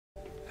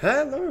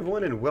Hello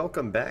everyone and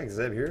welcome back.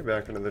 Zeb here,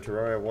 back into the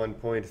Terraria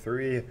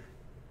 1.3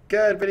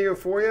 guide video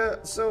for you.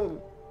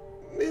 So,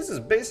 this is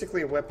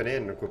basically a weapon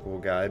and an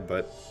equipable guide,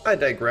 but I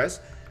digress.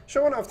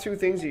 Showing off two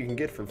things you can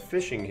get from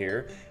fishing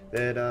here.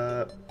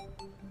 That,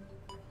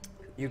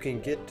 you can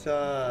get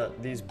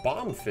these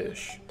bomb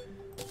fish,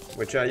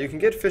 which you can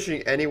get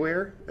fishing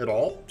anywhere at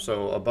all.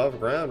 So, above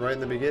ground, right in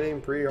the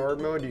beginning,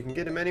 pre-hard mode, you can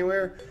get them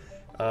anywhere.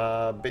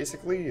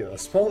 Basically a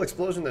small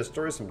explosion that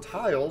destroys some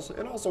tiles,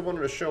 and also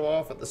wanted to show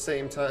off at the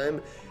same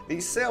time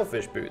these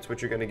SAILFISH boots,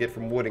 which you're going to get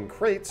from wooden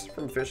crates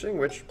from fishing,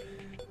 which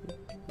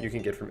you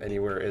can get from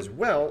anywhere as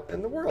well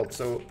in the world.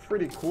 So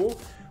pretty cool.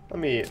 Let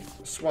me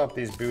swap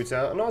these boots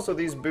out, and also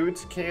these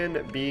boots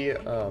can be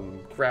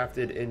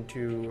crafted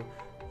into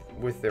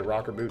with the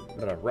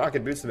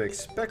rocket boots to make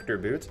Spectre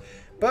boots,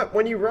 but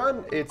when you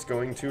run, it's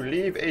going to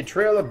leave a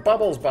trail of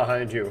bubbles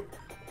behind you.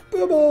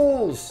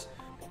 Bubbles!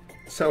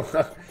 So,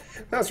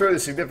 that's really the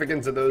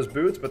significance of those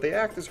boots, but they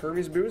act as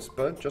Hermes boots,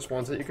 but just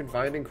ones that you can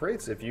find in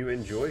crates if you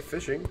enjoy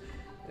fishing,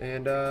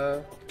 and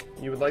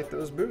you would like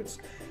those boots.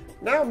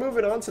 Now,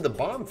 moving on to the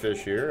bomb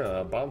fish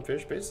here. Bomb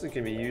fish basically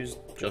can be used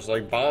just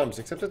like bombs,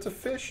 except it's a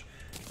fish,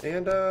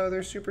 and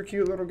they're super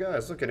cute little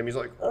guys. Look at him, he's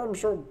like, oh,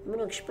 I'm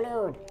gonna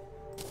explode.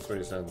 That's what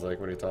he sounds like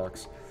when he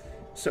talks.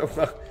 So,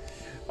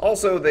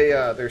 also,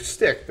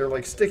 they're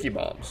like sticky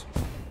bombs.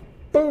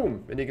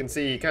 Boom! And you can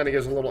see he kind of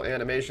gives a little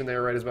animation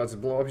there right as about to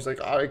blow up. He's like,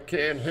 I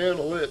can't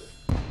handle it.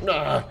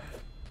 Nah.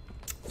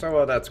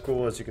 So that's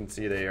cool. As you can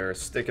see, they are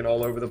sticking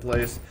all over the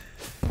place.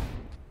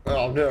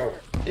 Oh no.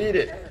 Eat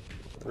it.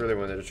 I really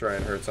wanted to try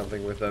and hurt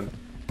something with them.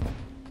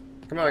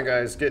 Come on,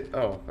 guys.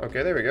 Oh,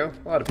 okay, there we go.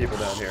 A lot of people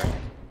down here.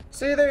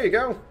 See, there you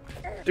go.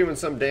 Doing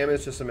some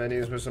damage to some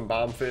enemies with some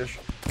bomb fish.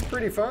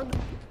 Pretty fun.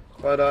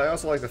 But I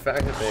also like the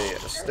fact that they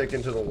stick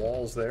into the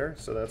walls there.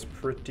 So that's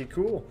pretty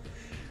cool.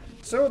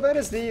 So that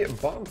is the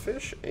bomb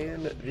fish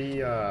and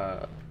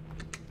the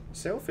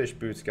SAILFISH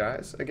boots,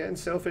 guys. Again,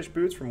 SAILFISH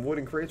boots from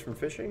wooden crates from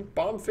fishing.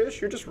 Bomb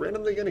fish, you're just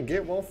randomly going to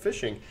get while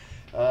fishing.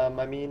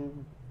 I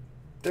mean,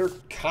 they're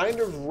kind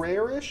of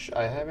rare-ish.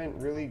 I haven't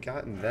really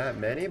gotten that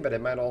many, but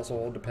it might also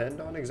all depend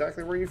on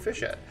exactly where you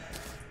fish at.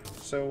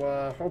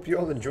 So, hope you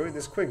all enjoyed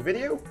this quick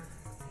video.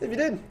 If you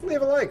did,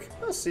 leave a like.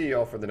 I'll see you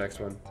all for the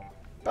next one.